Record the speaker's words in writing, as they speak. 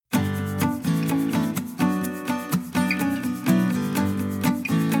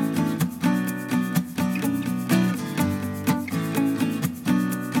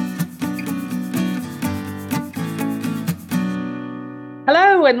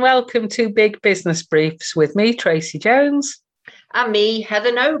Hello and welcome to Big Business Briefs with me, Tracy Jones. And me,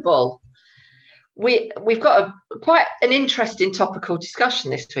 Heather Noble. We've got quite an interesting topical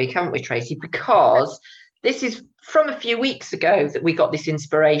discussion this week, haven't we, Tracy? Because this is from a few weeks ago that we got this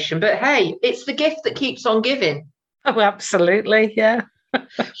inspiration. But hey, it's the gift that keeps on giving. Oh, absolutely, yeah.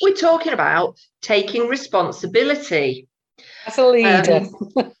 We're talking about taking responsibility. As a leader.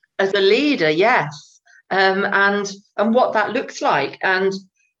 As a leader, yes. And what that looks like and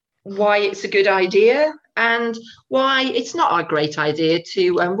why it's a good idea and why it's not a great idea to,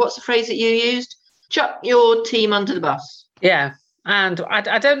 what's the phrase that you used? Chuck your team under the bus. Yeah. And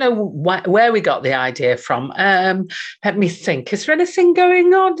I don't know where we got the idea from. Let me think. Is there anything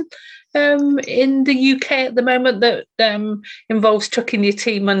going on in the UK at the moment that involves chucking your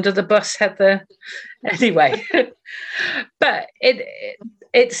team under the bus, Heather? Anyway, but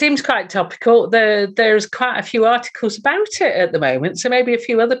it seems quite topical. There's quite a few articles about it at the moment, so maybe a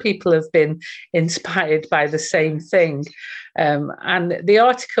few other people have been inspired by the same thing. And the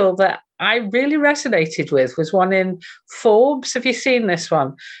article that I really resonated with was one in Forbes. Have you seen this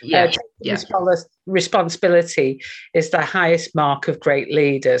one? Yeah. Responsibility is the highest mark of great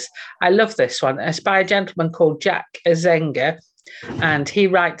leaders. I love this one. It's by a gentleman called Jack Azenga, and he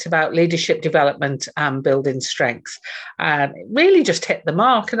writes about leadership development and building strengths. And it really just hit the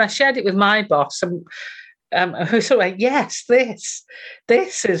mark. And I shared it with my boss, and who sort of like, yes, this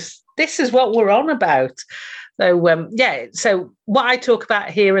is what we're on about. So, so what I talk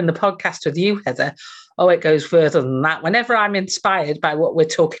about here in the podcast with you, Heather, it goes further than that. Whenever I'm inspired by what we're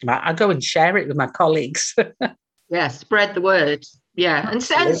talking about, I go and share it with my colleagues. Yeah, spread the word. Yeah, and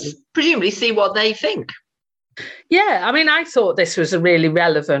presumably see what they think. Yeah, I mean, I thought this was a really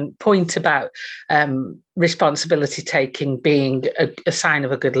relevant point about responsibility taking being a sign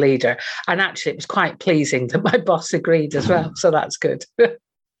of a good leader. And actually, it was quite pleasing that my boss agreed as well. So that's good.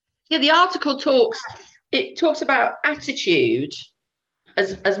 Yeah, the article talks about attitude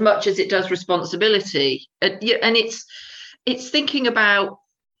as much as it does responsibility. And it's thinking about,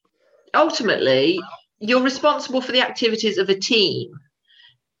 ultimately, you're responsible for the activities of a team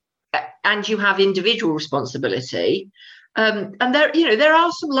and you have individual responsibility. And there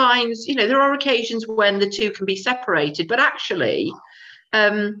are some lines, there are occasions when the two can be separated, but actually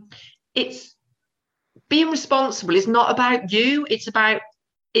it's being responsible is not about you. It's about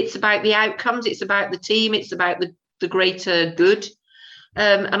the outcomes. It's about the team. It's about the greater good.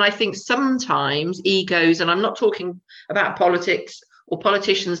 And I think sometimes egos, and I'm not talking about politics or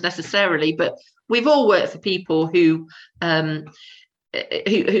politicians necessarily, but we've all worked for people whose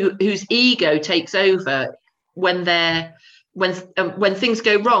ego takes over when things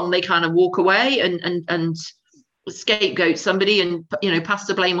go wrong. They kind of walk away and scapegoat somebody and pass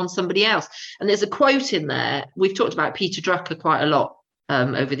the blame on somebody else. And there's a quote in there. We've talked about Peter Drucker quite a lot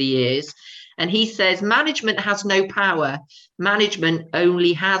over the years, and he says management has no power, management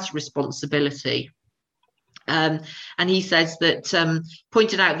only has responsibility. And he says that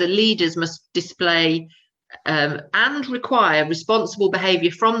pointed out that leaders must display and require responsible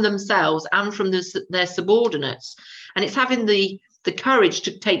behaviour from themselves and from their subordinates. And it's having the courage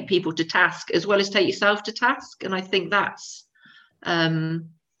to take people to task as well as take yourself to task. And I think that's,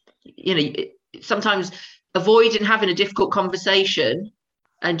 sometimes avoiding having a difficult conversation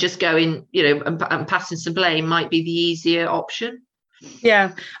and just going, and passing some blame might be the easier option.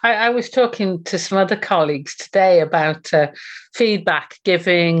 Yeah, I was talking to some other colleagues today about feedback,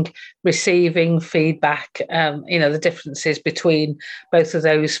 giving, receiving feedback, the differences between both of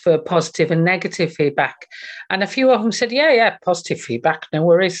those for positive and negative feedback. And a few of them said, yeah, positive feedback, no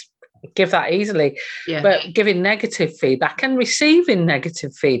worries, give that easily. Yeah. But giving negative feedback and receiving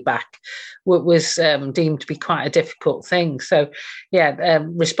negative feedback was deemed to be quite a difficult thing. So,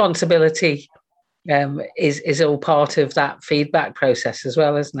 responsibility is all part of that feedback process as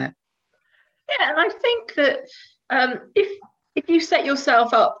well, isn't it? Yeah, and I think that if you set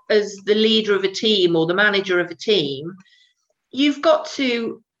yourself up as the leader of a team or the manager of a team, you've got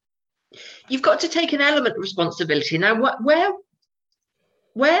to take an element of responsibility. Now,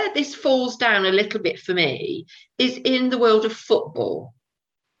 where this falls down a little bit for me is in the world of football.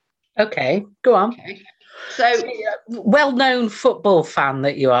 Okay, go on. Okay. So, well-known football fan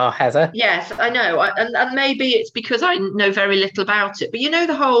that you are, Heather. Yes, I know. And maybe it's because I know very little about it. But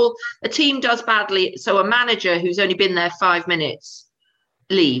a team does badly, so a manager who's only been there 5 minutes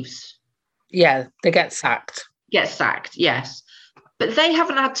leaves. Yeah, they get sacked. Yes. But they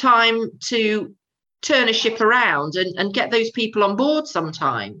haven't had time to turn a ship around and get those people on board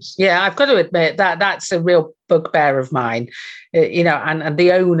sometimes. Yeah, I've got to admit that that's a real bugbear of mine, and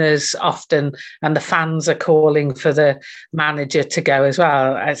the owners often and the fans are calling for the manager to go as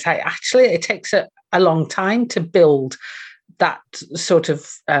well. It's like, actually, it takes a long time to build that sort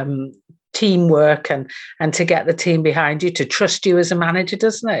of teamwork and to get the team behind you to trust you as a manager,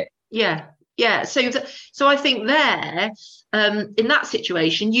 doesn't it? Yeah. So I think there, in that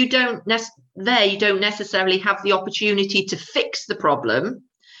situation, you don't necessarily have the opportunity to fix the problem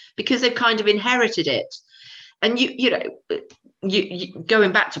because they've kind of inherited it. And you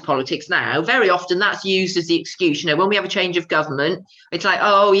going back to politics now, very often that's used as the excuse. When we have a change of government, it's like,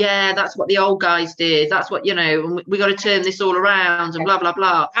 oh yeah, that's what the old guys did. That's what we got to turn this all around and blah blah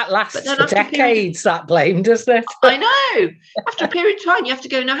blah. That lasts for decades. That blame, doesn't it? I know. After a period of time, you have to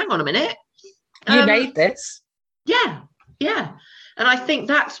go, no, hang on a minute. You made this. Yeah. And I think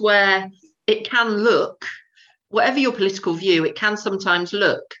that's where it can look, whatever your political view, it can sometimes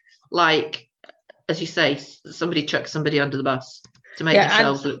look like, as you say, somebody chucks somebody under the bus to make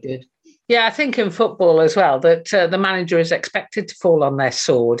themselves look good. Yeah, I think in football as well, that the manager is expected to fall on their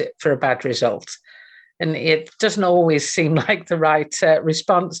sword for a bad result. And it doesn't always seem like the right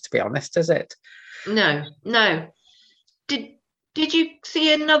response, to be honest, does it? No. Did you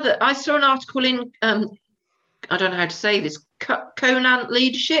see another? I saw an article in, I don't know how to say this,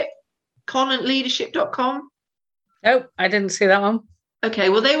 ConantLeadership.com. No, I didn't see that one. Okay,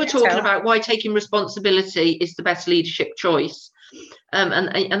 well, they were talking about why taking responsibility is the best leadership choice.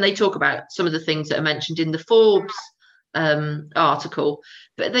 And they talk about some of the things that are mentioned in the Forbes article.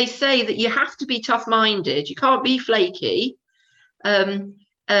 But they say that you have to be tough-minded. You can't be flaky. And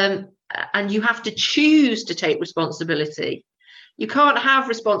you have to choose to take responsibility. You can't have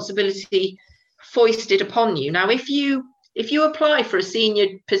responsibility foisted upon you. Now, if you apply for a senior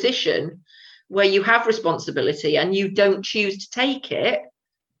position where you have responsibility and you don't choose to take it,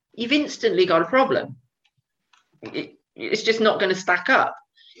 you've instantly got a problem. It's just not going to stack up.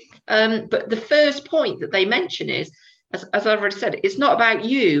 But the first point that they mention is, as I've already said, it's not about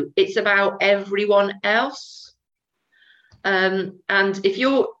you, it's about everyone else. And if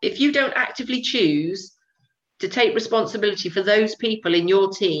you don't actively choose to take responsibility for those people in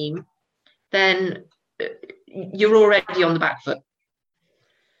your team, then you're already on the back foot.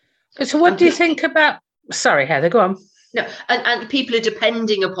 So what do you think about... Sorry, Heather, go on. No, and people are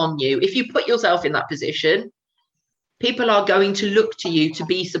depending upon you. If you put yourself in that position, people are going to look to you to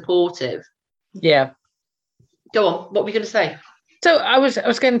be supportive. Yeah. Go on. What were you going to say? So I was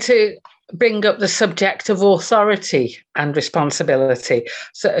going to bring up the subject of authority and responsibility.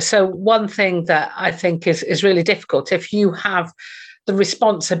 So one thing that I think is really difficult, if you have the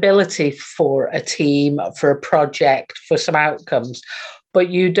responsibility for a team, for a project, for some outcomes, but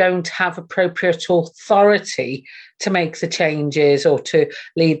you don't have appropriate authority to make the changes or to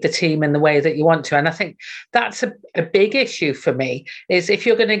lead the team in the way that you want to. And I think that's a big issue for me, is if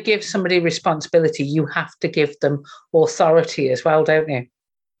you're going to give somebody responsibility, you have to give them authority as well, don't you?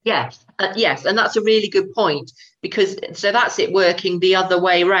 Yes. Yes. And that's a really good point, because so that's it working the other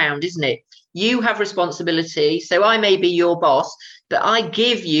way around, isn't it? You have responsibility. So I may be your boss, but I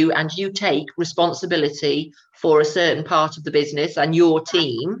give you and you take responsibility for a certain part of the business and your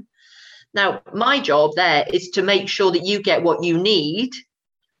team. Now, my job there is to make sure that you get what you need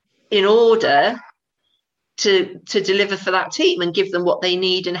in order to deliver for that team and give them what they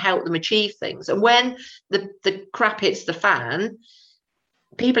need and help them achieve things. And when the crap hits the fan,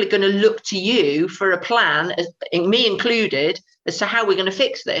 people are going to look to you for a plan, me included, as to how we're going to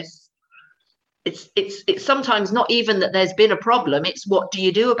fix this. It's sometimes not even that there's been a problem, it's what do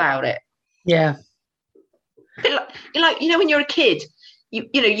you do about it? Yeah. Like when you're a kid, your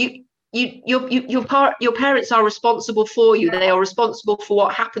parents are responsible for you. They are responsible for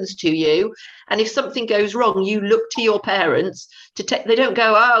what happens to you. And if something goes wrong, you look to your parents to take. They don't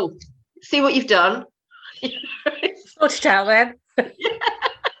go, oh, see what you've done. Sort it out then.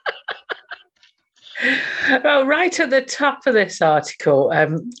 Well, right at the top of this article,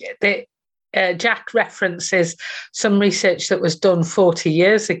 Jack references some research that was done 40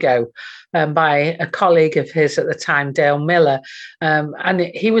 years ago by a colleague of his at the time, Dale Miller. And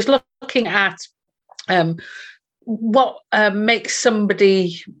he was looking at what makes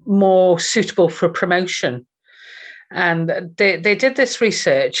somebody more suitable for promotion. And they did this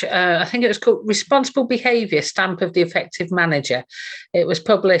research. I think it was called Responsible Behaviour, Stamp of the Effective Manager. It was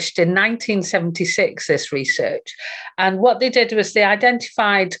published in 1976, this research. And what they did was they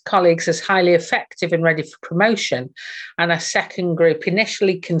identified colleagues as highly effective and ready for promotion, and a second group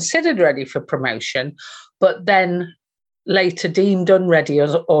initially considered ready for promotion, but then later deemed unready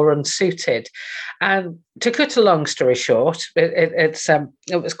or unsuited. And to cut a long story short,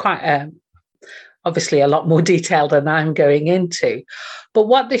 it was quite obviously a lot more detail than I'm going into. But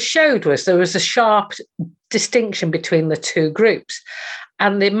what this showed was there was a sharp distinction between the two groups.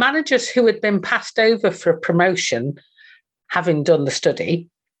 And the managers who had been passed over for a promotion, having done the study,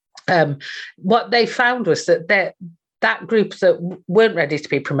 what they found was that that group that weren't ready to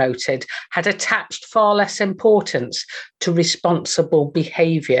be promoted had attached far less importance to responsible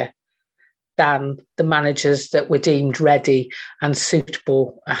behaviour than the managers that were deemed ready and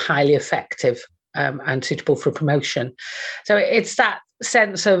suitable, highly effective, and suitable for promotion. So it's that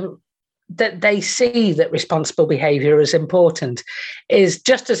sense of that they see that responsible behaviour is important, is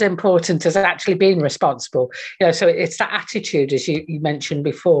just as important as actually being responsible. So it's that attitude, as you mentioned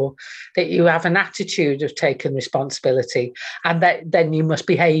before, that you have an attitude of taking responsibility, and that then you must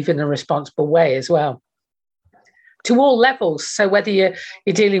behave in a responsible way as well, to all levels. So whether you're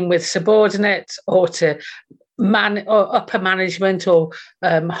dealing with subordinates or to or upper management or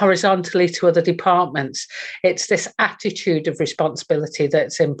horizontally to other departments, it's this attitude of responsibility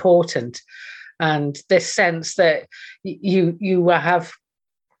that's important, and this sense that you have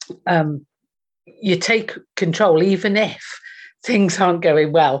you take control even if things aren't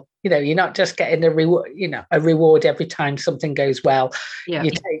going well. You're not just getting a reward every time something goes well. Yeah.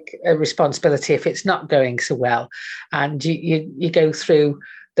 You take a responsibility if it's not going so well, and you go through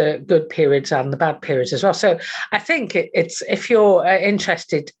the good periods and the bad periods as well. So I think it's, if you're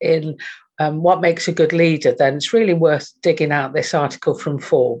interested in what makes a good leader, then it's really worth digging out this article from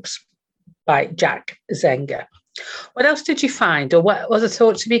Forbes by Jack Zenger. What else did you find, or what other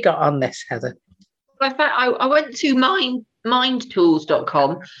thoughts have you got on this, Heather? I went to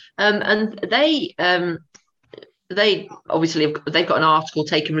mindtools.com, and they obviously they've got an article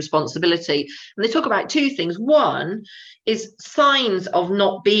taking responsibility, and they talk about two things. One is signs of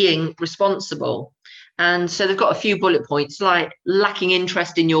not being responsible, and so they've got a few bullet points like lacking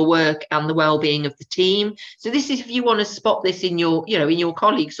interest in your work and the well-being of the team. So this is if you want to spot this in your in your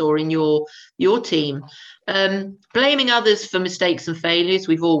colleagues or in your team. Blaming others for mistakes and failures.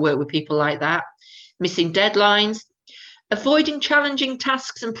 We've all worked with people like that. Missing deadlines, avoiding challenging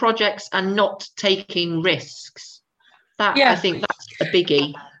tasks and projects, and not taking risks. I think that's a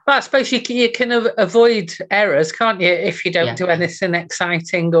biggie. Well, I suppose you can avoid errors, can't you, if you don't do anything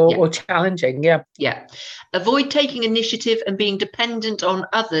exciting or challenging? Yeah. Avoid taking initiative and being dependent on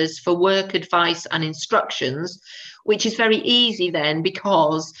others for work advice and instructions, which is very easy then,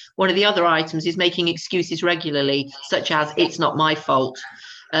 because one of the other items is making excuses regularly, such as it's not my fault.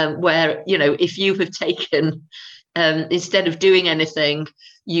 Where, if you have taken, instead of doing anything,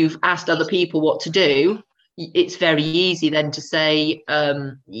 you've asked other people what to do, it's very easy then to say,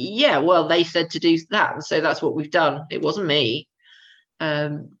 well, they said to do that, so that's what we've done. It wasn't me.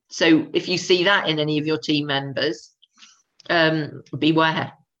 So if you see that in any of your team members,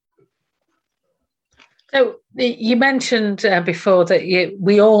 beware. So you mentioned before that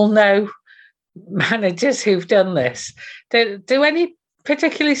we all know managers who've done this. Do any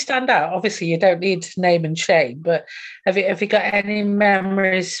particularly stand out? Obviously, you don't need to name and shame, but have you got any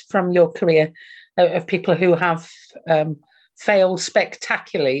memories from your career of people who have failed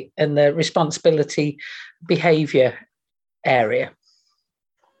spectacularly in the responsibility behaviour area?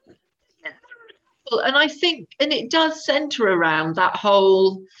 Well, and I think, and it does centre around that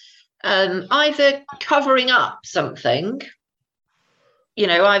whole either covering up something.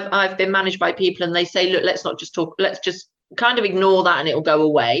 I've been managed by people and they say, look, let's not just talk, let's just kind of ignore that and it'll go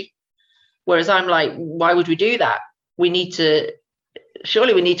away. Whereas I'm like, why would we do that?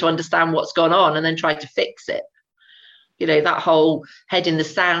 Surely we need to understand what's gone on and then try to fix it. That whole head in the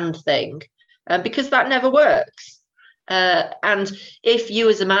sand thing, because that never works. And if you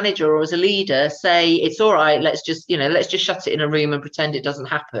as a manager or as a leader say, it's all right, let's just shut it in a room and pretend it doesn't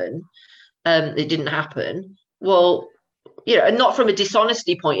happen. It didn't happen. Well, and not from a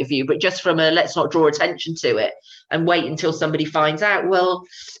dishonesty point of view, but just from a let's not draw attention to it and wait until somebody finds out. Well,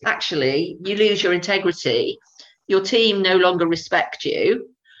 actually, you lose your integrity. Your team no longer respect you.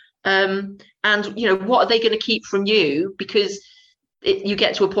 And, what are they going to keep from you? Because you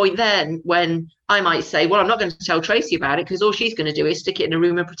get to a point then when I might say, well, I'm not going to tell Tracy about it because all she's going to do is stick it in a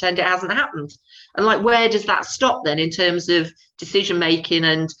room and pretend it hasn't happened. And like, where does that stop then in terms of decision making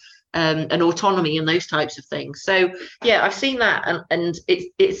and autonomy and those types of things? So I've seen that, and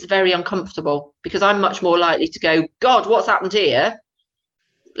it's very uncomfortable, because I'm much more likely to go, God, what's happened here?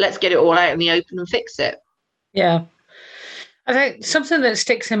 Let's get it all out in the open and fix it. Yeah. I think something that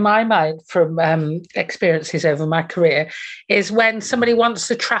sticks in my mind from experiences over my career is when somebody wants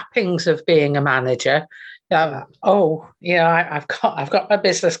the trappings of being a manager, I've got my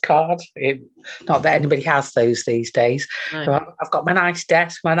business card. Not that anybody has those these days. No. So I've got my nice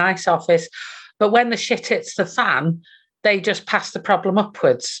desk, my nice office. But when the shit hits the fan, they just pass the problem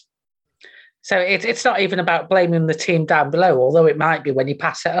upwards. So it's not even about blaming the team down below, although it might be when you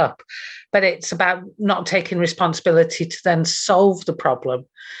pass it up. But it's about not taking responsibility to then solve the problem.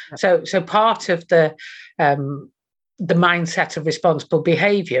 So part of the mindset of responsible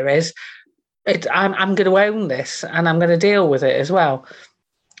behaviour is I'm going to own this and I'm going to deal with it as well.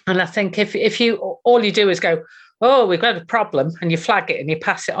 And I think if you all you do is go, oh, we've got a problem, and you flag it and you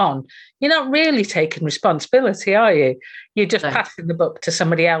pass it on, you're not really taking responsibility, are you? You're just passing the buck to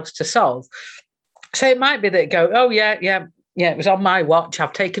somebody else to solve. So it might be that go, oh, yeah, it was on my watch.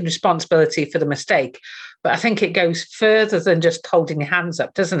 I've taken responsibility for the mistake. But I think it goes further than just holding your hands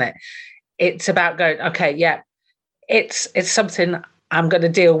up, doesn't it? It's about going, okay, yeah, it's something, I'm going to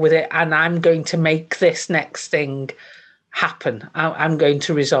deal with it, and I'm going to make this next thing happen. I'm going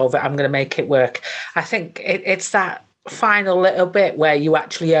to resolve it. I'm going to make it work. I think it's that final little bit where you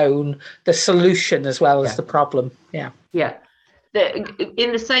actually own the solution as well as the problem. Yeah.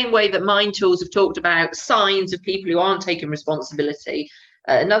 In the same way that Mind Tools have talked about signs of people who aren't taking responsibility,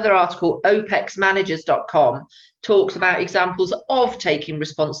 another article, opexmanagers.com, talks about examples of taking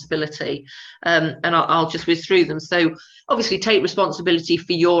responsibility, and I'll just whiz through them. So obviously take responsibility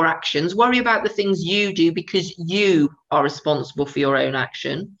for your actions, worry about the things you do because you are responsible for your own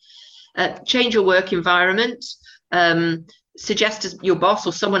action, change your work environment, suggest to your boss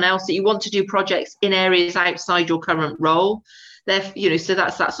or someone else that you want to do projects in areas outside your current role. So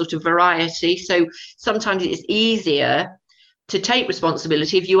that's that sort of variety. So sometimes it's easier to take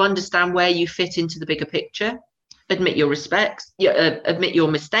responsibility if you understand where you fit into the bigger picture. Admit your admit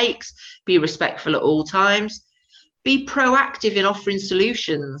your mistakes, be respectful at all times, be proactive in offering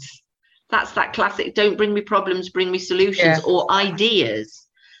solutions. That's that classic, don't bring me problems, bring me solutions or ideas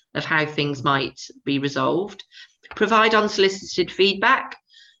of how things might be resolved. Provide unsolicited feedback.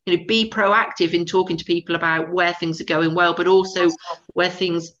 Be proactive in talking to people about where things are going well, but also where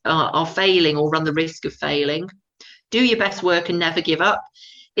things are failing or run the risk of failing. Do your best work and never give up.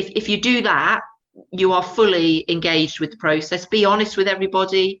 If you do that, you are fully engaged with the process. Be honest with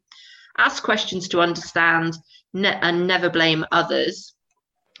everybody. Ask questions to understand and never blame others.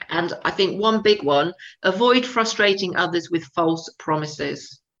 And I think one big one, avoid frustrating others with false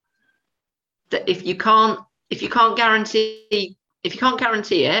promises. That if you can't guarantee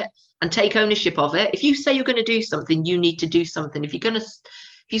it and take ownership of it, if you say you're going to do something, you need to do something. If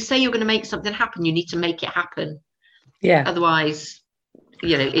you say you're going to make something happen, you need to make it happen. Yeah. Otherwise,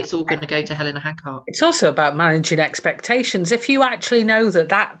 it's all going to go to hell in a handcart. It's also about managing expectations. If you actually know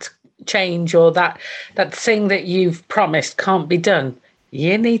that change or that thing that you've promised can't be done,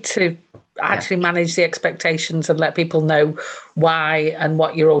 you need to actually manage the expectations and let people know why and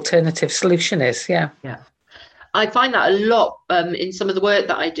what your alternative solution is. Yeah. I find that a lot in some of the work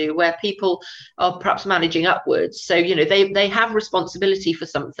that I do, where people are perhaps managing upwards. So, they have responsibility for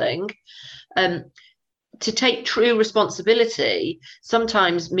something. To take true responsibility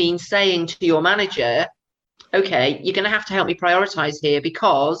sometimes means saying to your manager, okay, you're going to have to help me prioritize here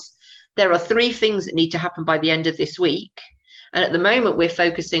because there are 3 things that need to happen by the end of this week. And at the moment, we're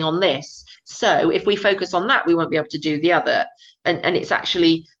focusing on this. So if we focus on that, we won't be able to do the other. And it's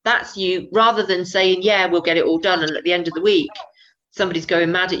actually, that's you, rather than saying, yeah, we'll get it all done. And at the end of the week, somebody's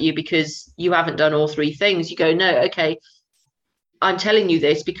going mad at you because you haven't done all 3 things. You go, no, okay, I'm telling you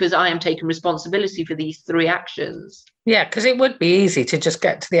this because I am taking responsibility for these 3 actions. Yeah, because it would be easy to just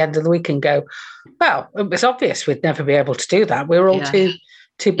get to the end of the week and go, well, it was obvious we'd never be able to do that. We were all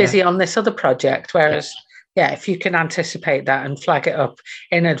too busy on this other project. Whereas, if you can anticipate that and flag it up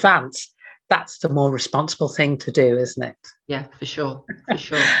in advance, that's the more responsible thing to do, isn't it? Yeah, for sure.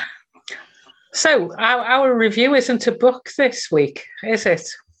 So our review isn't a book this week, is it?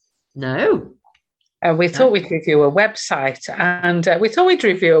 No. We thought we'd review a website, and we thought we'd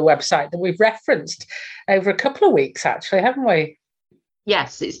review a website that we've referenced over a couple of weeks, actually, haven't we?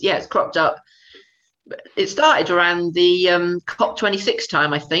 Yes, it's cropped up. It started around the COP26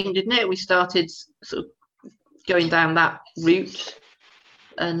 time, I think, didn't it? We started sort of going down that route,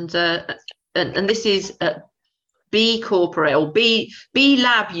 and this is B Corporate or B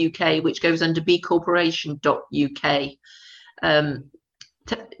Lab UK, which goes under bcorporation.uk.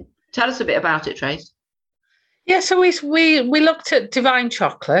 Tell us a bit about it, Trace. Yeah, so we looked at Divine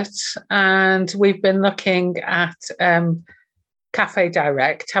Chocolates, and we've been looking at Cafe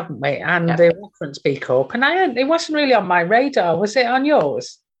Direct, haven't we? And the reference B Corp. And it wasn't really on my radar. Was it on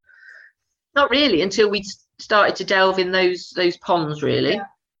yours? Not really, until we started to delve in those ponds, really.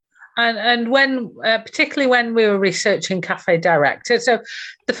 And when, particularly when we were researching Cafe Direct, so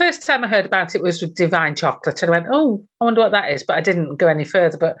the first time I heard about it was with Divine Chocolate, and I went, "Oh, I wonder what that is," but I didn't go any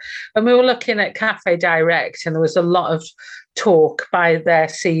further. But when we were looking at Cafe Direct, and there was a lot of talk by their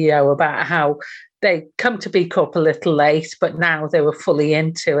CEO about how they come to B Corp a little late, but now they were fully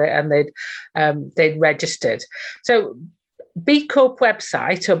into it and they'd registered. So B Corp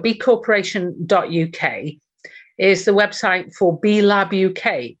website, or bcorporation.uk, is the website for B Lab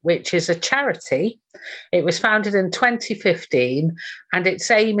UK, which is a charity. It was founded in 2015, and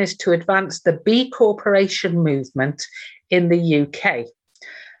its aim is to advance the B Corporation movement in the UK.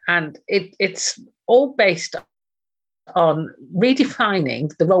 And it's all based on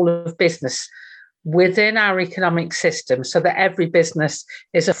redefining the role of business within our economic system so that every business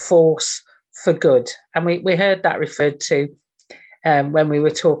is a force for good. And we heard that referred to when we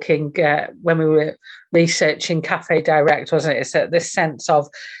were talking, when we were researching Cafe Direct, wasn't it? It's this sense of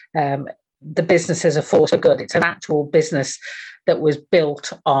the business as a force for good. It's an actual business that was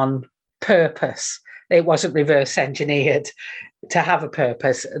built on purpose. It wasn't reverse engineered to have a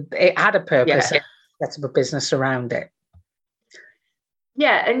purpose. It had a purpose. It set up a business around it.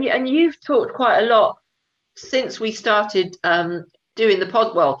 Yeah, and you've talked quite a lot since we started doing the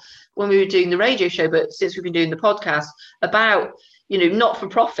pod. Well, when we were doing the radio show, but since we've been doing the podcast about, not for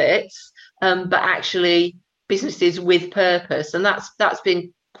profits, but actually businesses with purpose, and that's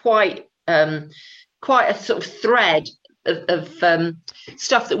been quite a sort of thread of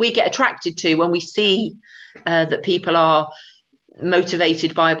stuff that we get attracted to when we see that people are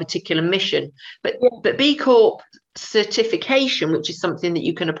motivated by a particular mission. But B Corp certification, which is something that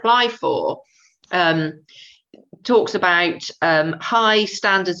you can apply for, talks about high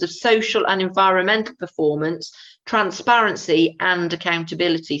standards of social and environmental performance, transparency and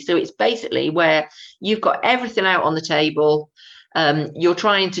accountability. So it's basically where you've got everything out on the table. You're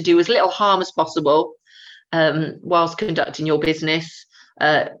trying to do as little harm as possible whilst conducting your business,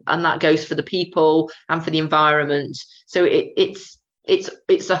 and that goes for the people and for the environment. So it's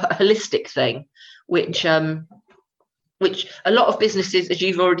a holistic thing, which a lot of businesses, as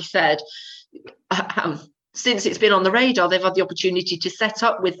you've already said, have, since it's been on the radar, they've had the opportunity to set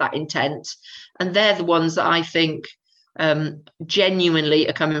up with that intent. And they're the ones that I think genuinely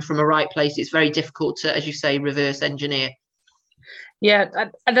are coming from a right place. It's very difficult to, as you say, reverse engineer. Yeah,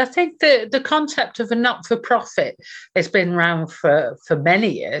 and I think the concept of a not-for-profit has been around for many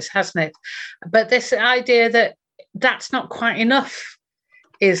years, hasn't it? But this idea that that's not quite enough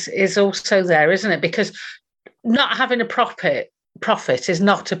is also there, isn't it? Because not having a profit is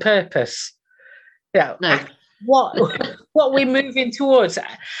not a purpose. Yeah. No. What we're moving towards,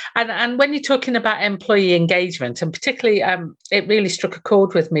 and when you're talking about employee engagement, and particularly, it really struck a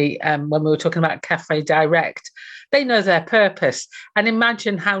chord with me when we were talking about Cafe Direct. They know their purpose, and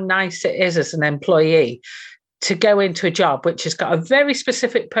imagine how nice it is as an employee to go into a job which has got a very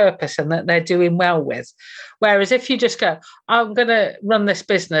specific purpose and that they're doing well with. Whereas if you just go, I'm going to run this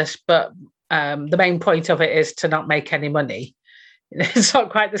business, but the main point of it is to not make any money, it's not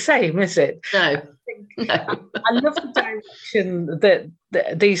quite the same, is it? No. I love the direction that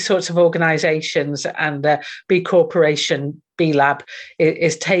these sorts of organisations and B Corporation, B Lab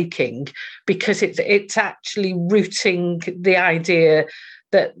is taking, because it's actually rooting the idea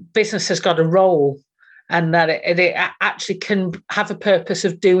that business has got a role and that it actually can have a purpose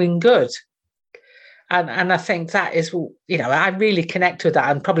of doing good. And I think that is, I really connect with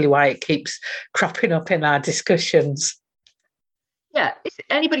that, and probably why it keeps cropping up in our discussions. Yeah,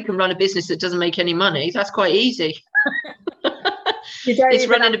 anybody can run a business that doesn't make any money. That's quite easy. It's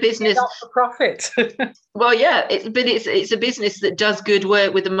running a business not for profit. Well, yeah, but it's a business that does good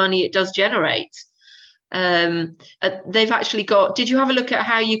work with the money it does generate. They've actually got. Did you have a look at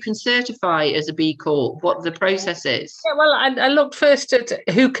how you can certify as a B Corp? What the process is? Yeah, well, I looked first at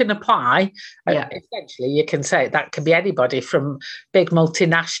who can apply. Yeah. Essentially, you can say that can be anybody from big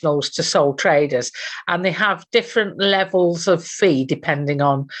multinationals to sole traders, and they have different levels of fee depending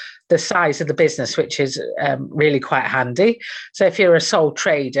on the size of the business, which is really quite handy. So if you're a sole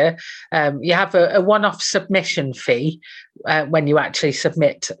trader, you have a one-off submission fee when you actually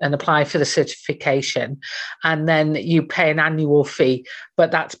submit and apply for the certification, and then you pay an annual fee,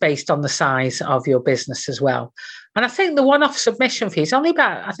 but that's based on the size of your business as well. And I think the one-off submission fee is only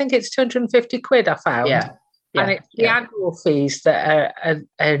about, I think it's 250 quid I found. Yeah. And it's the annual fees that are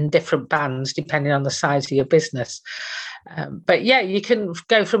in different bands depending on the size of your business. But yeah, you can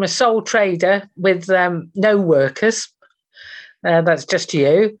go from a sole trader with no workers, that's just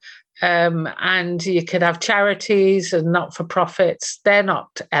you, and you could have charities and not-for-profits, they're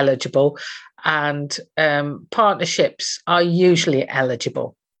not eligible, and partnerships are usually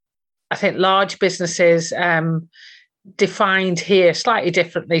eligible. I think large businesses defined here slightly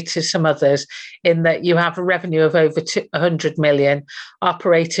differently to some others, in that you have a revenue of over 100 million,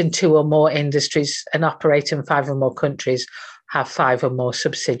 operate in 2 or more industries, and operate in 5 or more countries, have 5 or more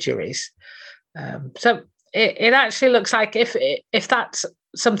subsidiaries. So it actually looks like if that's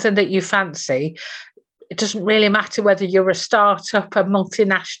something that you fancy, it doesn't really matter whether you're a startup, a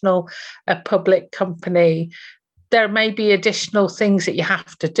multinational, a public company. There may be additional things that you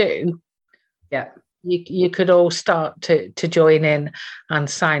have to do. Yeah. You could all start to join in and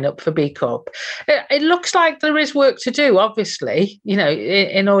sign up for B Corp. It looks like there is work to do, obviously,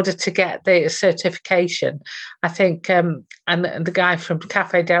 in order to get the certification. I think, and the guy from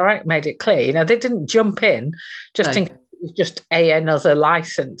Cafe Direct made it clear, they didn't jump in just in case it was just another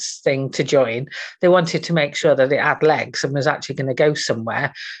license thing to join. They wanted to make sure that it had legs and was actually going to go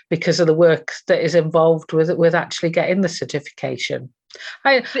somewhere because of the work that is involved with actually getting the certification.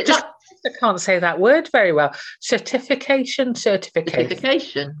 I can't say that word very well. Certification. Yeah.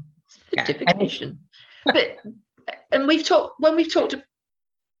 But and when we've talked. Are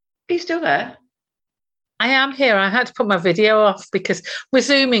you still there? I am here. I had to put my video off because we're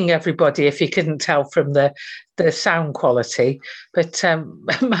Zooming everybody, if you couldn't tell from the sound quality. But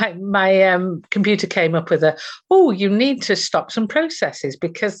my computer came up with you need to stop some processes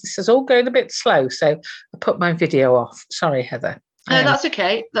because this is all going a bit slow. So I put my video off. Sorry, Heather. No, that's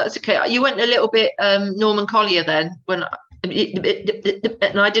okay. That's okay. You went a little bit Norman Collier then, and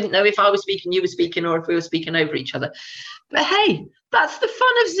I didn't know if I was speaking, you were speaking, or if we were speaking over each other. But hey, that's the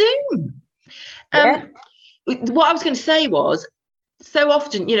fun of Zoom. What I was going to say was, so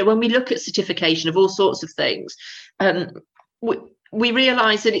often, when we look at certification of all sorts of things, we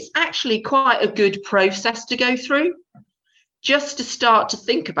realise that it's actually quite a good process to go through, just to start to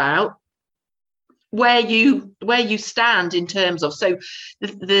think about where you stand in terms of, so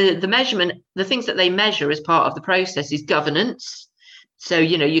the measurement, the things that they measure as part of the process is governance. So,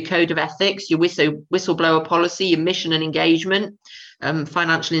 your code of ethics, your whistleblower policy, your mission and engagement,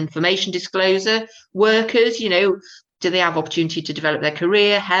 financial information disclosure, workers, do they have opportunity to develop their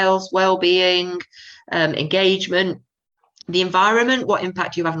career, health, well-being, engagement, the environment, what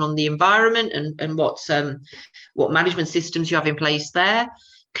impact you have on the environment, and what management systems you have in place there.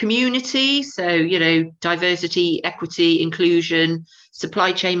 Community, so diversity, equity, inclusion,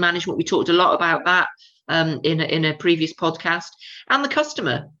 supply chain management. We talked a lot about that in a previous podcast. And the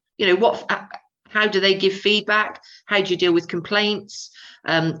customer, how do they give feedback? How do you deal with complaints?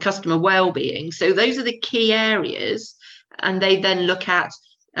 Customer well-being. So those are the key areas, and they then look at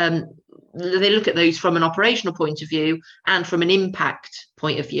those from an operational point of view and from an impact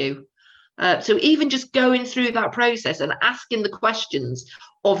point of view. So even just going through that process and asking the questions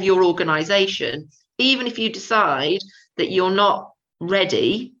of your organization, even if you decide that you're not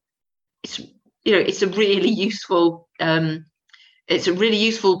ready, it's a really useful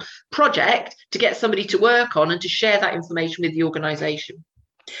project to get somebody to work on and to share that information with the organization.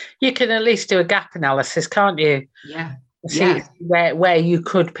 You can at least do a gap analysis, can't you? Yeah. See where you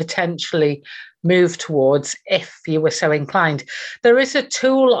could potentially move towards if you were so inclined. There is a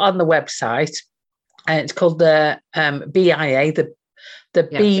tool on the website, and it's called the BIA, the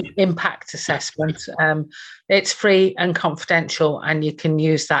B Impact Assessment. It's free and confidential, and you can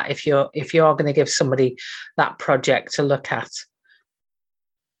use that if you are going to give somebody that project to look at.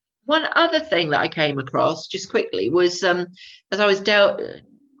 One other thing that I came across just quickly was as I was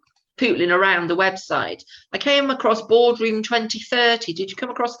pootling around the website, I came across Boardroom 2030. Did you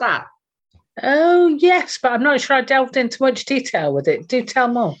come across that? Oh, yes, but I'm not sure I delved into much detail with it. Do tell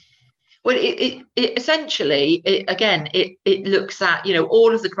more. Well, it essentially, it looks at,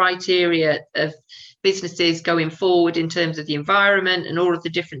 all of the criteria of businesses going forward in terms of the environment and all of the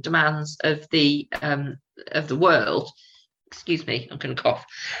different demands of the world. Excuse me, I'm going to cough.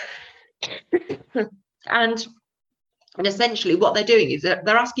 And essentially what they're doing is they're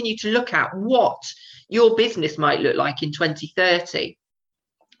asking you to look at what your business might look like in 2030.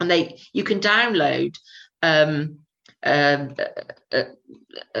 And you can download a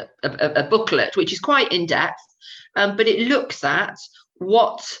booklet, which is quite in-depth, but it looks at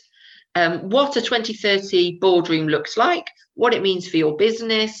what a 2030 boardroom looks like, what it means for your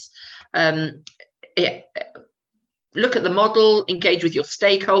business. Look at the model, engage with your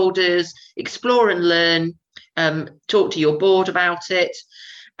stakeholders, explore and learn, talk to your board about it,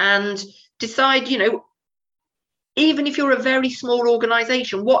 and decide, even if you're a very small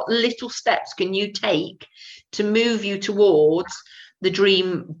organization, what little steps can you take to move you towards the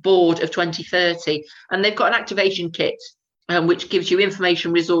dream board of 2030? And they've got an activation kit, which gives you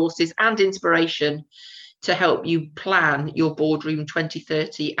information, resources, and inspiration to help you plan your boardroom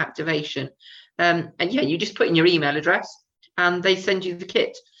 2030 activation. And yeah, you just put in your email address and they send you the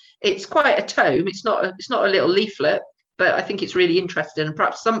kit. It's quite a tome. It's not a little leaflet, but I think it's really interesting and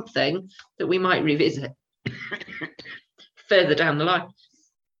perhaps something that we might revisit further down the line.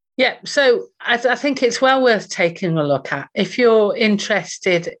 Yeah, so I think it's well worth taking a look at. If you're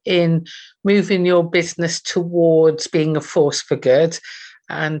interested in moving your business towards being a force for good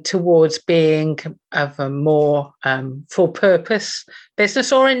and towards being of a more full purpose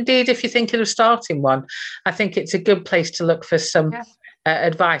business, or indeed if you're thinking of starting one, I think it's a good place to look for some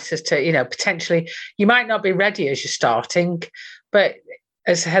advice as to, potentially you might not be ready as you're starting, but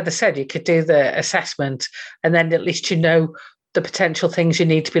as Heather said, you could do the assessment and then at least the potential things you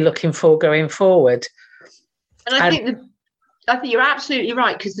need to be looking for going forward. And I think you're absolutely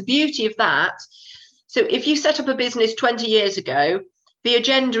right, because the beauty of that, so if you set up a business 20 years ago, the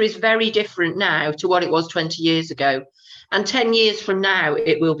agenda is very different now to what it was 20 years ago. And 10 years from now,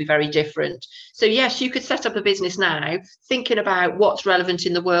 it will be very different. So yes, you could set up a business now thinking about what's relevant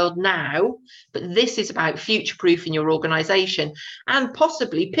in the world now, but this is about future-proofing your organization and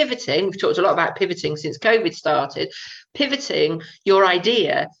possibly pivoting. We've talked a lot about pivoting since COVID started, pivoting your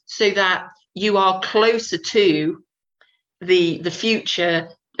idea so that you are closer to the future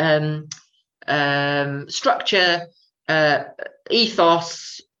structure,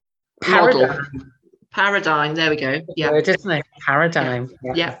 ethos, paradigm. There we go. Yeah, word, isn't it? Paradigm.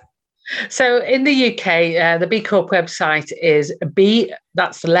 Yeah. So in the UK, the B Corp website is B.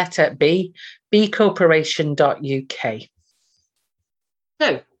 That's the letter B. bcorporation.uk.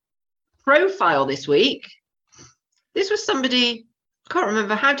 So, profile this week. This was somebody. I can't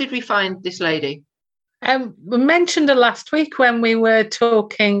remember. How did we find this lady? We mentioned her last week when we were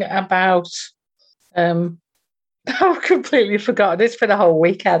talking about. I've completely forgotten. It's been a whole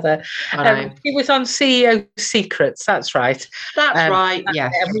week, Heather. He was on CEO Secrets. That's right. That's right.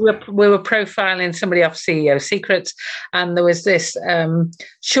 Yes. We were profiling somebody off CEO Secrets, and there was this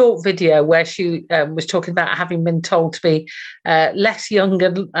short video where she was talking about having been told to be less young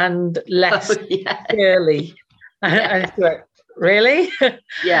and less girly. And I thought, really?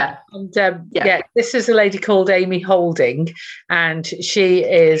 Yeah. And this is a lady called Amy Holding, and she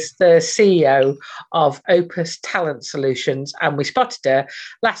is the CEO of Opus Talent Solutions. And we spotted her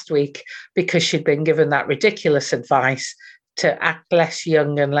last week because she'd been given that ridiculous advice to act less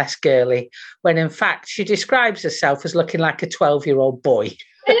young and less girly, when in fact she describes herself as looking like a 12-year-old boy.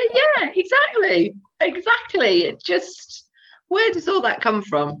 Yeah, exactly. It just... Where does all that come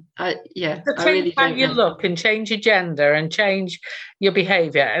from? I really don't know. You look and change your gender and change your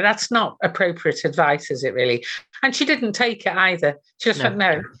behaviour, and that's not appropriate advice, is it really? And she didn't take it either. She just went,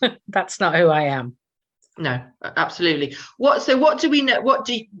 "No, that's not who I am." No, absolutely. What do we know? What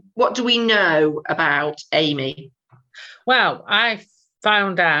do we know about Amy? Well, I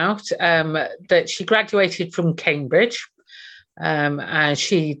found out that she graduated from Cambridge. And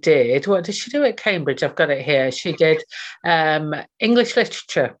she did, what did she do at Cambridge? I've got it here. She did English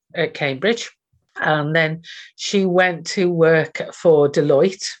literature at Cambridge, and then she went to work for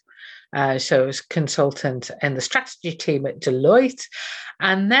Deloitte. So as consultant in the strategy team at Deloitte,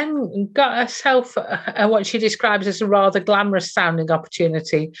 and then got herself what she describes as a rather glamorous sounding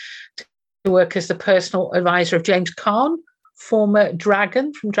opportunity to work as the personal advisor of James Caan, former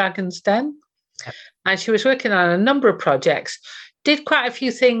Dragon from Dragon's Den. And she was working on a number of projects, did quite a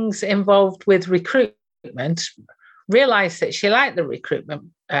few things involved with recruitment, realised that she liked the recruitment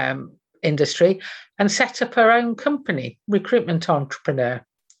industry and set up her own company, Recruitment Entrepreneur.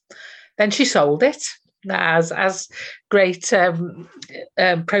 Then she sold it, as great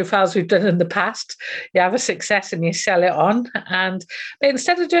profiles we've done in the past. You have a success and you sell it on. But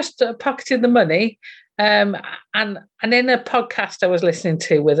instead of just pocketing the money, and in a podcast I was listening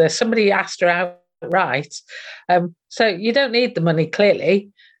to with her, somebody asked her outright, so you don't need the money,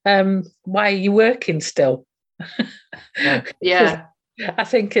 clearly. Why are you working still? Yeah. I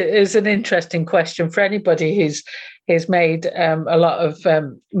think it is an interesting question for anybody who's made a lot of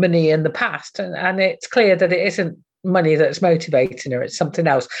money in the past. And it's clear that it isn't money that's motivating her. It's something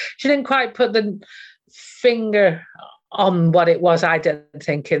else. She didn't quite put the finger on what it was, I don't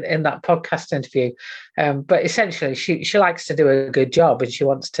think, in that podcast interview. But essentially, she likes to do a good job, and she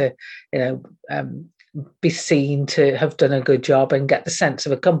wants to, be seen to have done a good job and get the sense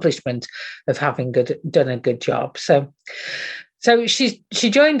of accomplishment of having done a good job. So she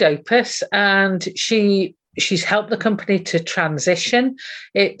joined Opus, and she's helped the company to transition.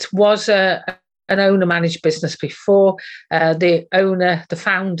 It was an owner-managed business before. The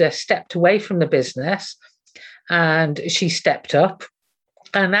founder, stepped away from the business, and she stepped up.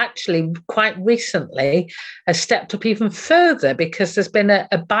 and actually quite recently has stepped up even further because there's been a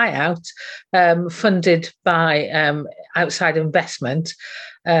buyout funded by outside investment,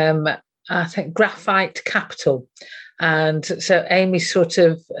 I think Graphite Capital. And so Amy's sort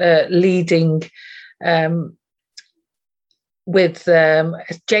of leading with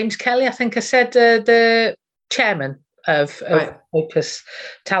James Kelly, I think I said, the chairman of Opus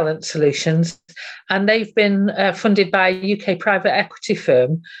Talent Solutions, and they've been funded by a UK private equity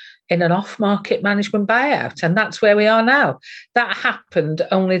firm in an off-market management buyout, and that's where we are now. That happened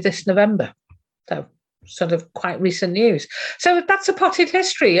only this November, so sort of quite recent news. So that's a potted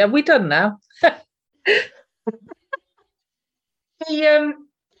history. Are we done now? She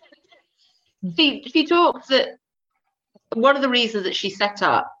talked that one of the reasons that she set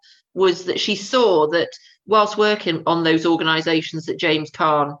up was that she saw that whilst working on those organisations that James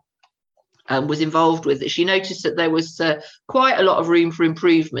Caan was involved with, that she noticed that there was quite a lot of room for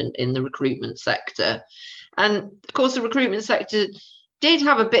improvement in the recruitment sector. And of course, the recruitment sector did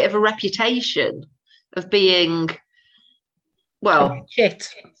have a bit of a reputation of being, well, shit.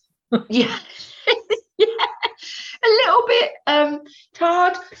 Yeah. Yeah. A little bit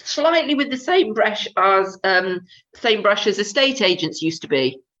tarred slightly with the same brush as estate agents used to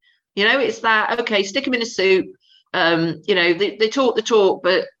be. You know, it's that, okay, stick them in a suit. You know, they talk the talk,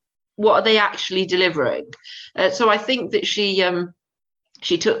 but what are they actually delivering? So I think that she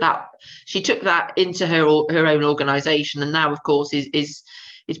took that into her own organisation, and now, of course, is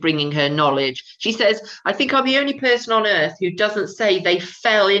bringing her knowledge. She says, I think I'm the only person on earth who doesn't say they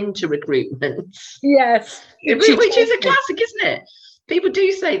fell into recruitment. Yes. Which is a classic, isn't it? People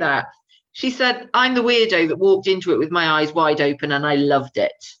do say that. She said, I'm the weirdo that walked into it with my eyes wide open and I loved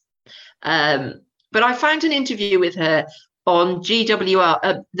it. But I found an interview with her on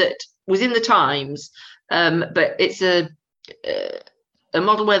GWR that was in the Times, but it's a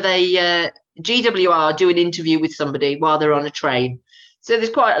model where they GWR do an interview with somebody while they're on a train. So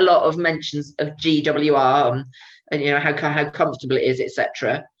there's quite a lot of mentions of GWR and you know how comfortable it is,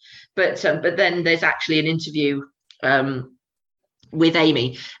 etc. But then there's actually an interview with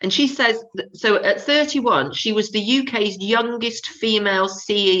Amy, and she says so at 31 she was the UK's youngest female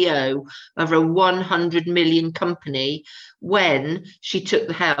CEO of a 100 million company when she took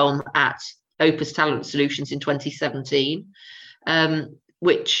the helm at Opus Talent Solutions in 2017,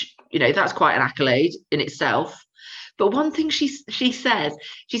 which, you know, that's quite an accolade in itself. But one thing she said,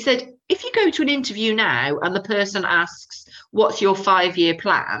 if you go to an interview now and the person asks, what's your 5-year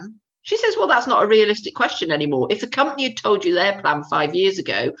plan? She says, well, that's not a realistic question anymore. If the company had told you their plan 5 years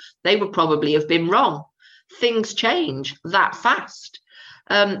ago, they would probably have been wrong. Things change that fast.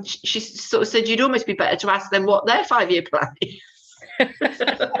 She sort of said you'd almost be better to ask them what their 5-year plan is.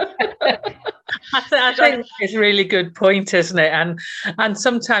 I think it's a really good point, isn't it? And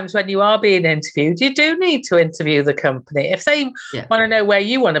sometimes when you are being interviewed, you do need to interview the company. If they want to know where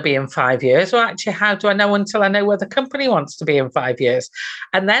you want to be in 5 years, well, actually, how do I know until I know where the company wants to be in 5 years?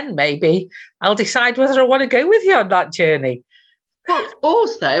 And then maybe I'll decide whether I want to go with you on that journey. Well,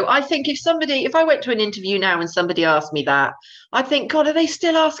 also, I think if I went to an interview now and somebody asked me that, I'd think, God, are they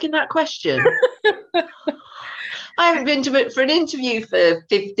still asking that question? I haven't been for an interview for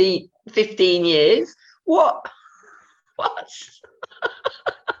 15 years. What?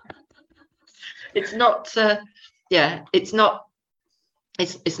 It's not, it's not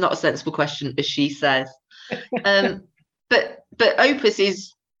a sensible question, as she says. But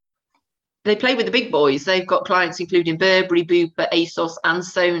Opus they play with the big boys. They've got clients including Burberry, Bupa, ASOS and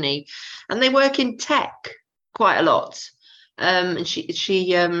Sony, and they work in tech quite a lot. And she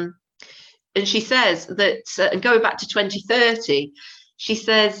says that, and going back to 2030, she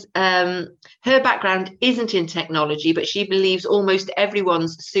says her background isn't in technology, but she believes almost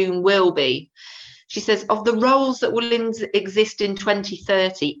everyone's soon will be. She says of the roles that will exist in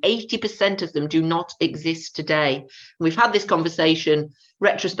 2030, 80% of them do not exist today. And we've had this conversation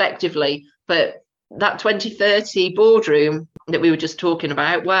retrospectively, but that 2030 boardroom that we were just talking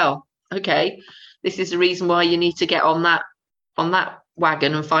about, well, okay, this is the reason why you need to get on that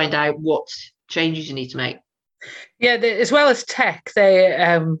wagon and find out what changes you need to make. Yeah, as well as tech,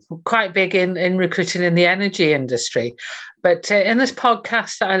 they're quite big in recruiting in the energy industry. But in this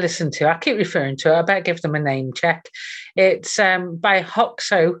podcast that I listen to, I keep referring to it, I better give them a name check. It's by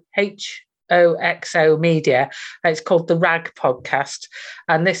Hoxo, HOXO Media. It's called the RAG Podcast.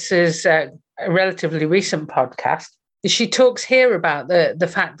 And this is a relatively recent podcast. She talks here about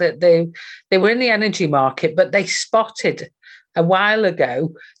the fact that they were in the energy market, but they spotted a while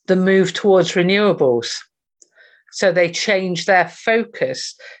ago the move towards renewables. So they changed their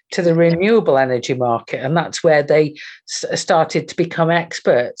focus to the renewable energy market, and that's where they started to become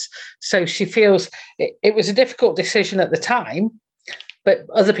experts. So she feels it was a difficult decision at the time, but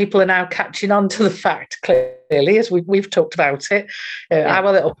other people are now catching on to the fact, clearly, as we've talked about it.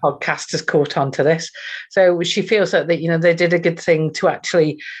 Our little podcast has caught on to this. So she feels that they did a good thing to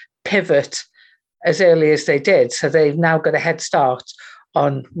actually pivot as early as they did. So they've now got a head start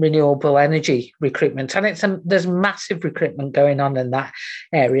on renewable energy recruitment. And there's massive recruitment going on in that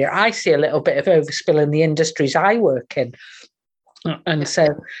area. I see a little bit of overspill in the industries I work in. And so,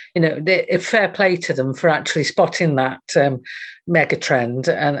 fair play to them for actually spotting that mega trend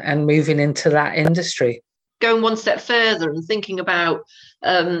and moving into that industry. Going one step further and thinking about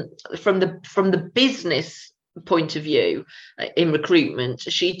from the business point of view in recruitment,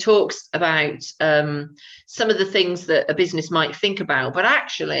 she talks about some of the things that a business might think about. But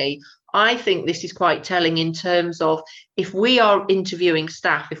actually, I think this is quite telling in terms of if we are interviewing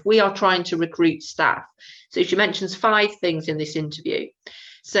staff, if we are trying to recruit staff. So she mentions 5 things in this interview.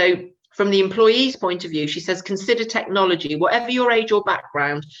 So from the employee's point of view, she says, consider technology, whatever your age or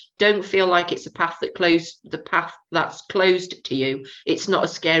background, don't feel like it's a path that's closed to you. It's not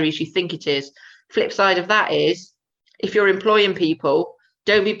as scary as you think it is. Flip side of that is, if you're employing people,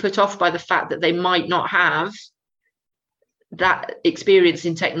 don't be put off by the fact that they might not have that experience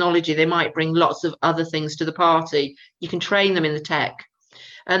in technology. They might bring lots of other things to the party. You can train them in the tech.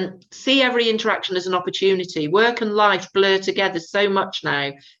 And see every interaction as an opportunity. Work and life blur together so much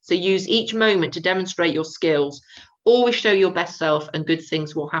now. So use each moment to demonstrate your skills. Always show your best self and good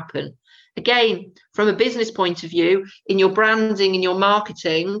things will happen. Again, from a business point of view, in your branding, in your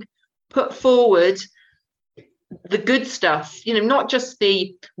marketing, put forward the good stuff, not just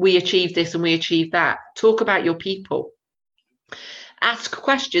the we achieved this and we achieved that. Talk about your people. Ask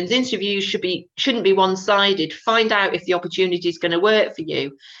questions. Interviews shouldn't be one-sided. Find out if the opportunity is going to work for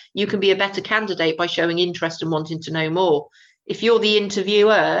you. You can be a better candidate by showing interest and wanting to know more. If you're the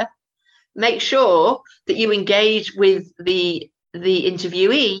interviewer, make sure that you engage with the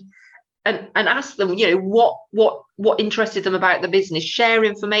interviewee and ask them, what interested them about the business. Share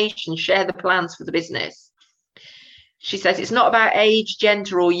information, share the plans for the business. She says it's not about age,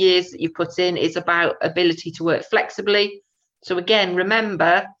 gender, or years that you put in. It's about ability to work flexibly. So again,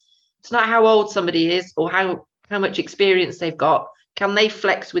 remember, it's not how old somebody is or how much experience they've got. Can they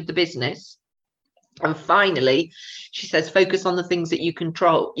flex with the business? And finally, she says, focus on the things that you can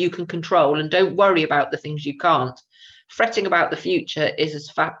control and don't worry about the things you can't. Fretting about the future is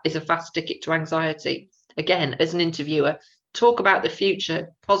a fast ticket to anxiety. Again, as an interviewer, talk about the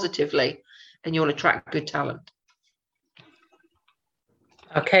future positively and you'll attract good talent.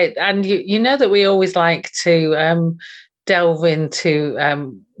 Okay, and you know that we always like to delve into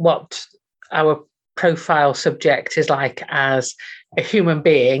what our profile subject is like as a human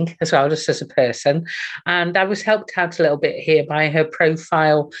being as well, just as a person. And I was helped out a little bit here by her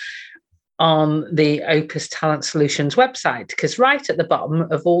profile on the Opus Talent Solutions website, because right at the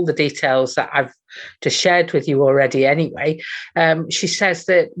bottom of all the details that I've just shared with you already anyway, she says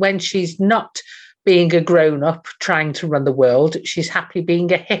that when she's not being a grown-up trying to run the world, she's happy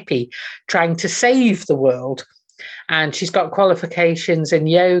being a hippie trying to save the world. And she's got qualifications in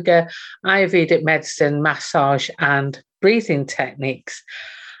yoga, Ayurvedic medicine, massage, and breathing techniques.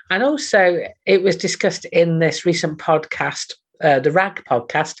 And also, it was discussed in this recent podcast, the RAG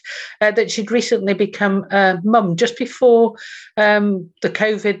podcast, that she'd recently become a mum just before the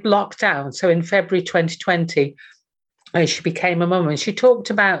COVID lockdown. So in February 2020, she became a mum, and she talked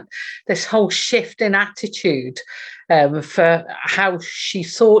about this whole shift in attitude for how she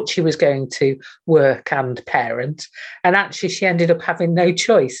thought she was going to work and parent. And actually, she ended up having no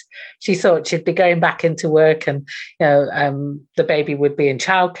choice. She thought she'd be going back into work and the baby would be in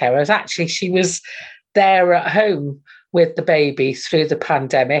childcare, whereas actually she was there at home with the baby through the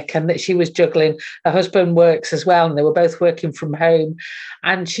pandemic, and that she was juggling. Her husband works as well, and they were both working from home.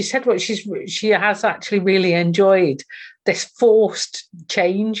 And she said what she has actually really enjoyed this forced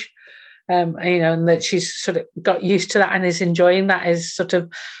change, and that she's sort of got used to that and is enjoying that, is sort of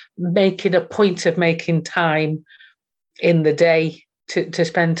making a point of making time in the day to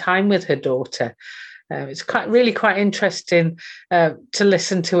spend time with her daughter. It's really quite interesting to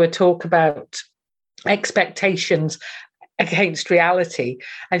listen to her talk about expectations against reality.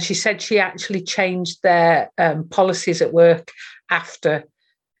 And she said she actually changed their policies at work after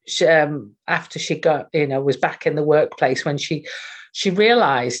she got, was back in the workplace, when she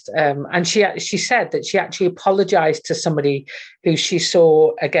realized, and she said that she actually apologized to somebody who she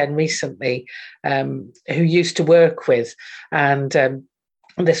saw again recently, who used to work with, and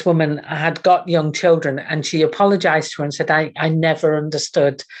this woman had got young children, and she apologized to her and said, I never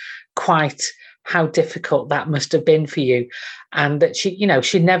understood quite how difficult that must have been for you. And that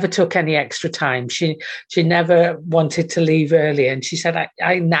she never took any extra time. She never wanted to leave early. And she said,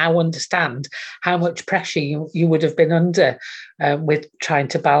 I now understand how much pressure you would have been under with trying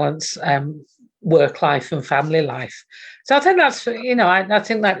to balance work life and family life. So I think that's, I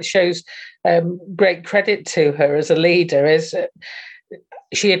think that shows great credit to her as a leader. Is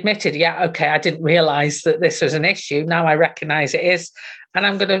she admitted, yeah, okay, I didn't realize that this was an issue. Now I recognize it is, and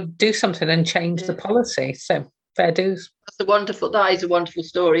I'm going to do something and change the policy. So fair dues. That is a wonderful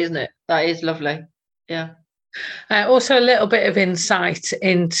story, isn't it? That is lovely. Yeah. Also a little bit of insight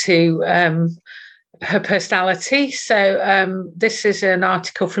into her personality. So this is an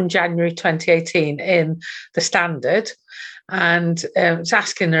article from January 2018 in The Standard. And it's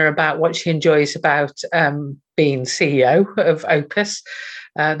asking her about what she enjoys about being CEO of Opus.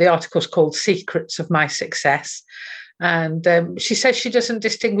 The article's called Secrets of My Success. And she says she doesn't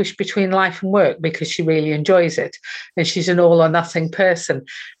distinguish between life and work because she really enjoys it. And she's an all or nothing person.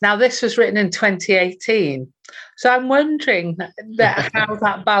 Now, this was written in 2018. So I'm wondering how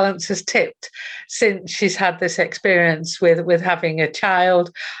that balance has tipped since she's had this experience with having a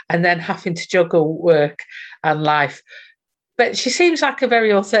child and then having to juggle work and life. But she seems like a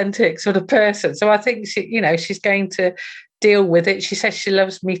very authentic sort of person. So I think she's going to deal with it. She says she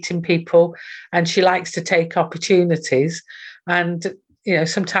loves meeting people and she likes to take opportunities. And,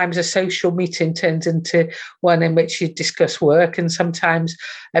 sometimes a social meeting turns into one in which you discuss work, and sometimes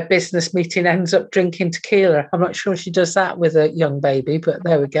a business meeting ends up drinking tequila. I'm not sure she does that with a young baby, but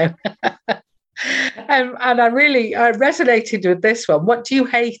there we go. And I resonated with this one. What do you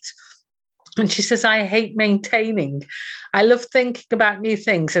hate? And she says, I hate maintaining. I love thinking about new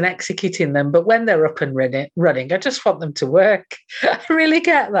things and executing them, but when they're up and running, I just want them to work. I really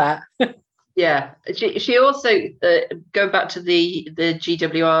get that. Yeah. She also, going back to the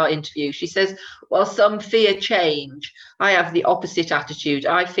GWR interview, she says, while some fear change, I have the opposite attitude.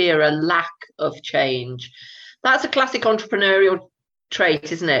 I fear a lack of change. That's a classic entrepreneurial trait,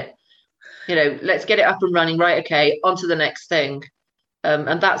 isn't it? Let's get it up and running. Right. Okay. On to the next thing.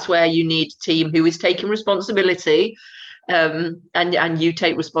 And that's where you need a team who is taking responsibility, and you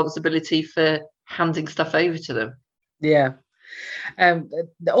take responsibility for handing stuff over to them. Yeah.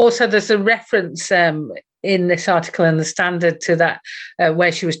 Also, there's a reference in this article in The Standard to that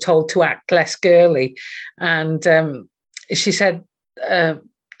where she was told to act less girly. And she said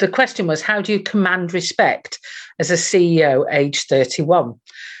the question was, how do you command respect as a CEO aged 31?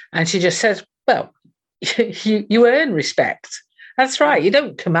 And she just says, well, you earn respect. That's right. You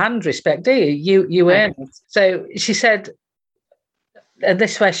don't command respect, do you? You earn it. So she said, and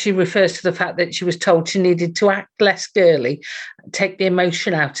this way she refers to the fact that she was told she needed to act less girly, take the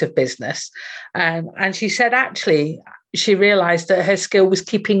emotion out of business. And she said, actually, she realised that her skill was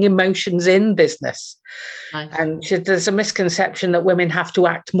keeping emotions in business. Nice. And there's a misconception that women have to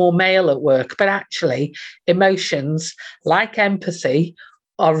act more male at work, but actually emotions like empathy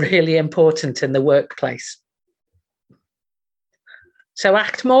are really important in the workplace. So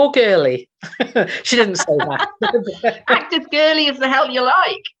act more girly. She didn't say that. Act as girly as the hell you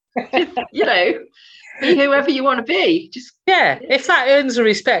like. Be whoever you want to be. If that earns the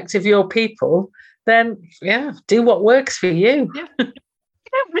respect of your people, then do what works for you. Yeah. You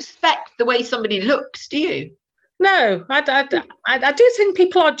don't respect the way somebody looks, do you? No, I do think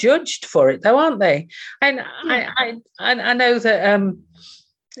people are judged for it, though, aren't they? And I know that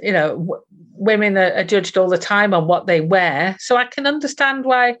women are judged all the time on what they wear. So I can understand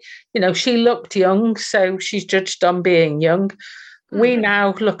why, she looked young, so she's judged on being young. We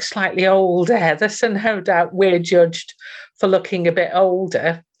now look slightly older, Heather, so no doubt we're judged for looking a bit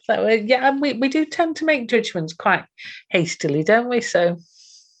older. So and we do tend to make judgments quite hastily, don't we? So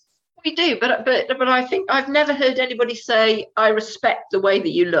we do, but I think I've never heard anybody say, I respect the way that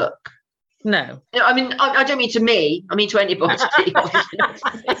you look. No. I mean, I don't mean to me. I mean to anybody.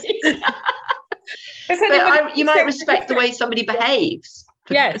 But you might respect the way somebody behaves.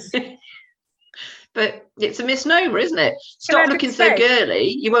 Yes. But it's a misnomer, isn't it? Stop looking so girly.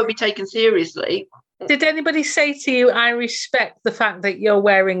 You won't be taken seriously. Did anybody say to you, I respect the fact that you're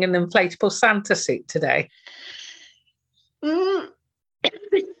wearing an inflatable Santa suit today? No,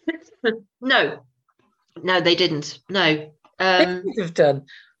 they didn't. No. They could have done.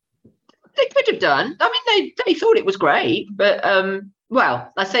 They could have done. I mean, they thought it was great, but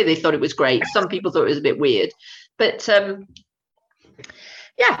well, I say they thought it was great. Some people thought it was a bit weird, but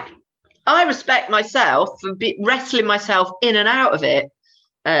I respect myself for wrestling myself in and out of it.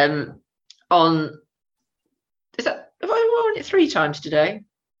 Have I worn it 3 times today,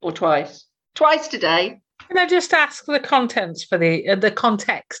 or twice? Twice today. Can I just ask the contents for the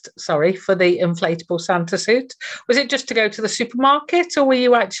context? Sorry, for the inflatable Santa suit. Was it just to go to the supermarket, or were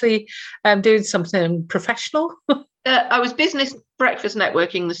you actually doing something professional? I was business breakfast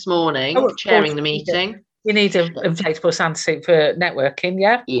networking this morning, chairing the meeting. You need an inflatable Santa suit for networking,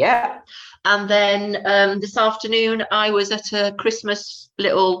 yeah? Yeah. And then this afternoon, I was at a Christmas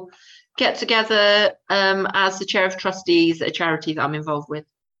little get together as the chair of trustees at a charity that I'm involved with.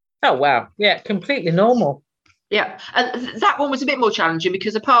 Oh, wow. Yeah, completely normal. Yeah. And that one was a bit more challenging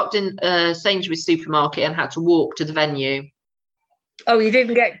because I parked in Sainsbury's supermarket and had to walk to the venue. Oh, you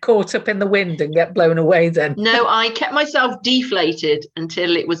didn't get caught up in the wind and get blown away then? No, I kept myself deflated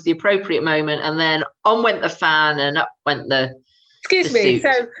until it was the appropriate moment. And then on went the fan and up went the Excuse me.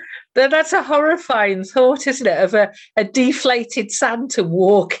 suit. So that's a horrifying thought, isn't it, of a deflated Santa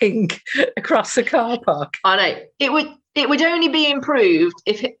walking across the car park? I know. It would only be improved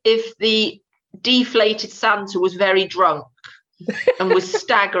if the deflated Santa was very drunk and was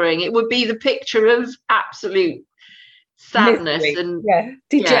staggering. It would be the picture of absolute sadness. Misery. And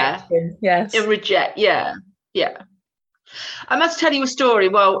dejection. Yes. Yeah. I must tell you a story.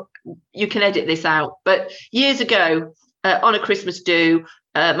 Well, you can edit this out, but years ago on a Christmas do,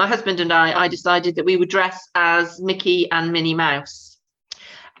 my husband and I decided that we would dress as Mickey and Minnie Mouse.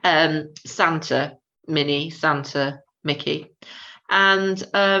 Santa, Minnie, Santa, Mickey. And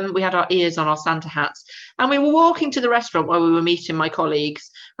we had our ears on our Santa hats. And we were walking to the restaurant where we were meeting my colleagues.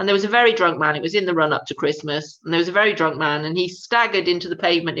 And there was a very drunk man. It was in the run up to Christmas. And there was a very drunk man. And he staggered into the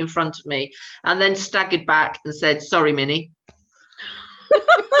pavement in front of me and then staggered back and said, "Sorry, Minnie."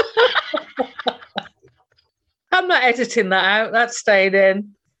 I'm not editing that out. That stayed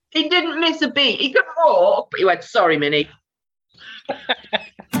in. He didn't miss a beat. He couldn't walk, but he went, "Sorry, Minnie."